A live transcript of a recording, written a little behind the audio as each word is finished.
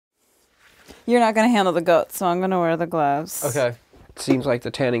You're not going to handle the goats, so I'm going to wear the gloves. Okay. Seems like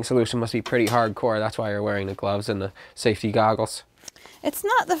the tanning solution must be pretty hardcore. That's why you're wearing the gloves and the safety goggles. It's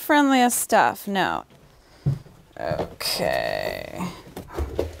not the friendliest stuff, no. Okay.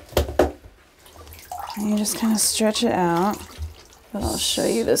 And you just kind of stretch it out. But I'll show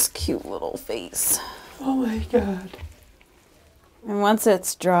you this cute little face. Oh my God. And once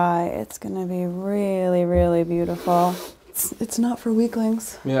it's dry, it's going to be really, really beautiful. It's not for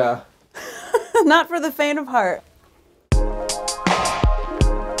weaklings. Yeah. Not for the faint of heart.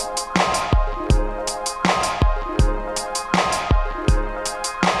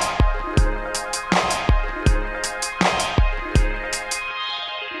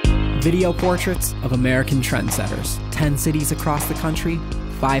 Video portraits of American trendsetters. 10 cities across the country,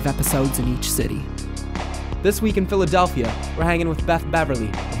 5 episodes in each city. This week in Philadelphia, we're hanging with Beth Beverly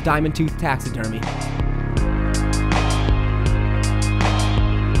of Diamond Tooth Taxidermy.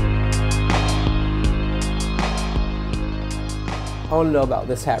 I want to know about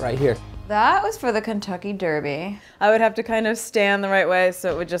this hat right here. That was for the Kentucky Derby. I would have to kind of stand the right way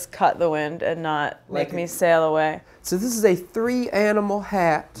so it would just cut the wind and not make me sail away. So this is a 3-animal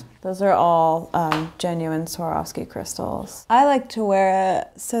hat. Those are all genuine Swarovski crystals. I like to wear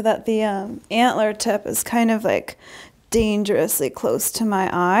it so that the antler tip is kind of like dangerously close to my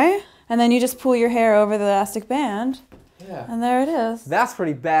eye. And then you just pull your hair over the elastic band. Yeah. And there it is. That's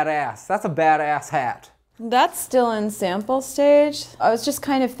pretty badass. That's a badass hat. That's still in sample stage. I was just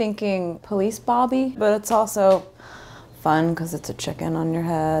kind of thinking police bobby, but it's also fun because it's a chicken on your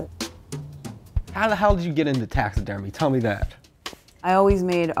head. How the hell did you get into taxidermy? Tell me that. I always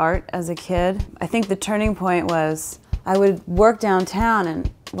made art as a kid. I think the turning point was I would work downtown,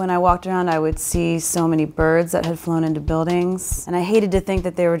 and when I walked around I would see so many birds that had flown into buildings, and I hated to think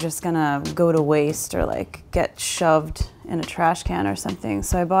that they were just gonna go to waste or like get shoved in a trash can or something.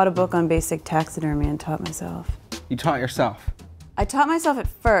 So I bought a book on basic taxidermy and taught myself. You taught yourself? I taught myself at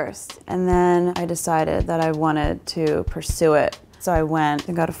first, and then I decided that I wanted to pursue it. So I went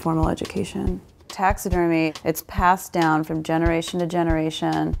and got a formal education. Taxidermy, it's passed down from generation to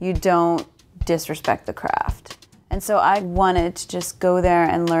generation. You don't disrespect the craft. And so I wanted to just go there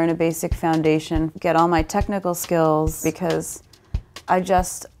and learn a basic foundation, get all my technical skills, because I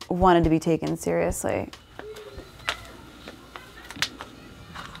just wanted to be taken seriously.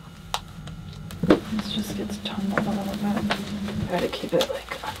 This just gets tumbled a little bit. Try to keep it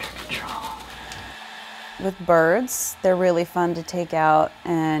like under control. With birds, they're really fun to take out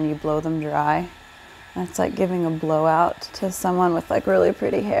and you blow them dry. It's like giving a blowout to someone with like really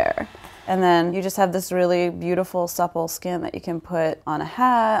pretty hair. And then you just have this really beautiful, supple skin that you can put on a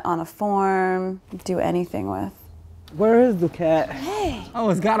hat, on a form, do anything with. Where is the cat? Hey. Oh,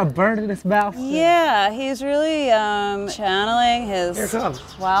 it's got a bird in its mouth. Yeah, he's really channeling his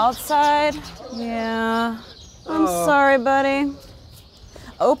wild side. Yeah. I'm sorry, buddy.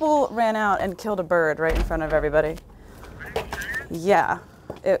 Opal ran out and killed a bird right in front of everybody. Yeah.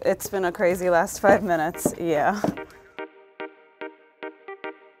 It's been a crazy last 5 minutes, yeah.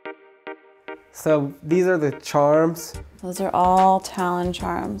 So these are the charms. Those are all Talon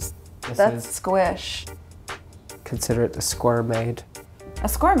charms. That's Squish. Consider it the squirmaid. A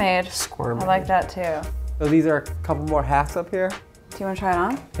squirmaid. Squirmaid. I like that too. So these are a couple more hats up here. Do you want to try it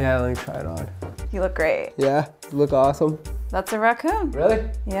on? Yeah, let me try it on. You look great. Yeah, you look awesome. That's a raccoon. Really?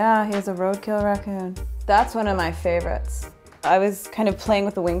 Yeah, he's a roadkill raccoon. That's one of my favorites. I was kind of playing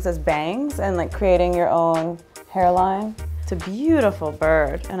with the wings as bangs and like creating your own hairline. It's a beautiful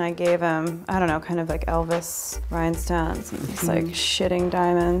bird, and I gave him, I don't know, kind of like Elvis rhinestones and these like shitting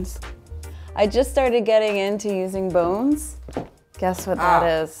diamonds. I just started getting into using bones. Guess what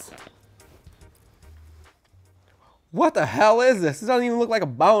that is? What the hell is this? This doesn't even look like a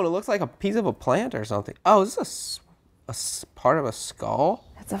bone. It looks like a piece of a plant or something. Oh, is this a part of a skull?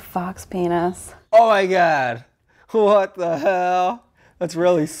 It's a fox penis. Oh my God. What the hell? That's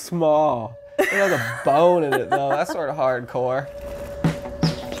really small. It has a bone in it though. That's sort of hardcore.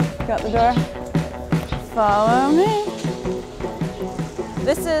 Got the door? Follow me.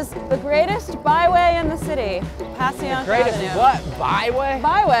 This is the greatest byway in the city, Passyunk Greatest Avenue. what? Byway?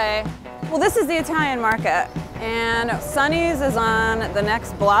 Byway. Well, this is the Italian market, and Sonny's is on the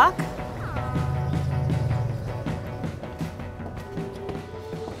next block.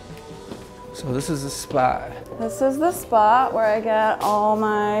 So this is the spot. This is the spot where I get all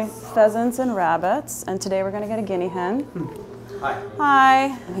my pheasants and rabbits, and today we're gonna get a guinea hen. Hi. Hi.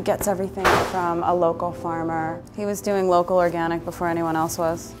 He gets everything from a local farmer. He was doing local organic before anyone else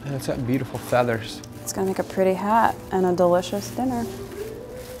was. And it's got beautiful feathers. It's gonna make a pretty hat and a delicious dinner.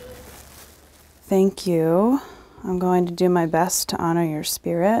 Thank you. I'm going to do my best to honor your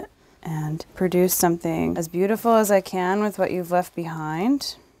spirit. and produce something as beautiful as I can with what you've left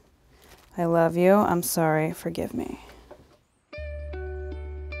behind. I love you. I'm sorry. Forgive me.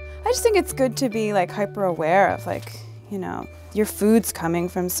 I just think it's good to be like hyper aware of like, you know, your food's coming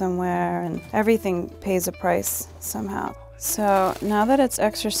from somewhere and everything pays a price somehow. So now that it's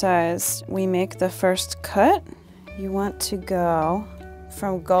exercised, we make the first cut. You want to go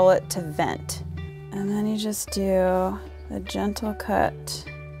from gullet to vent. And then you just do a gentle cut.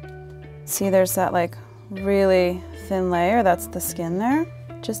 See, there's that like really thin layer, that's the skin there.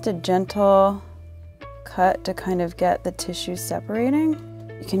 Just a gentle cut to kind of get the tissue separating.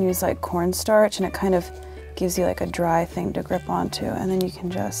 You can use like cornstarch and it kind of gives you like a dry thing to grip onto, and then you can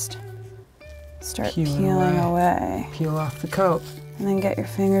just start peeling away. Peel off the coat. And then get your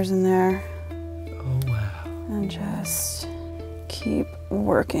fingers in there. Oh, wow. And just keep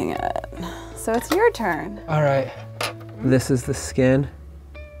working it. So it's your turn. All right. This is the skin.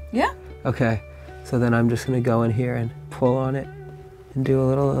 Yeah. Okay. So then I'm just gonna go in here and pull on it and do a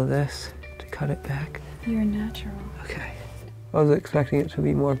little of this to cut it back. You're natural. Okay. I was expecting it to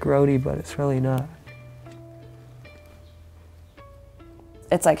be more grody, but it's really not.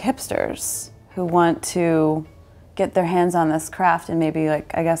 It's like hipsters who want to get their hands on this craft and maybe like,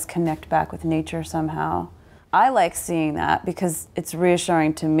 I guess, connect back with nature somehow. I like seeing that because it's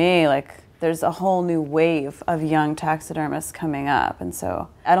reassuring to me, like there's a whole new wave of young taxidermists coming up, and so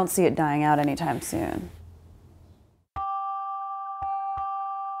I don't see it dying out anytime soon.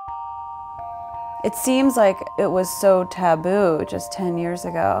 It seems like it was so taboo just 10 years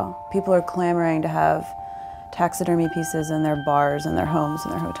ago. People are clamoring to have taxidermy pieces in their bars, in their homes,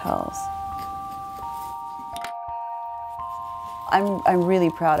 in their hotels. I'm really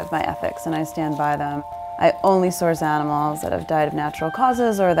proud of my ethics and I stand by them. I only source animals that have died of natural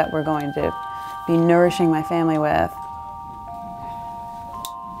causes or that we're going to be nourishing my family with.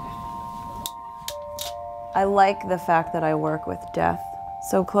 I like the fact that I work with death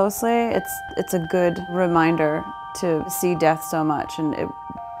so closely. It's a good reminder to see death so much, and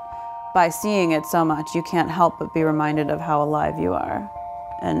by seeing it so much, you can't help but be reminded of how alive you are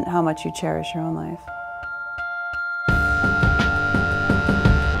and how much you cherish your own life.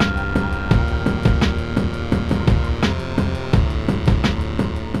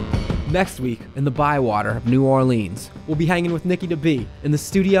 Next week, in the Bywater of New Orleans, we'll be hanging with Nikki DeB in the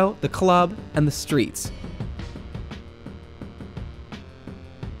studio, the club, and the streets.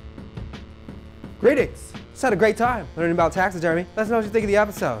 Greetings! Just had a great time learning about taxidermy. Let us know what you think of the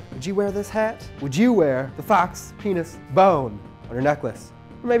episode. Would you wear this hat? Would you wear the fox, penis, bone on your necklace?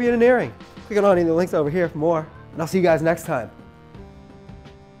 Or maybe an earring? Click on any of the links over here for more. And I'll see you guys next time.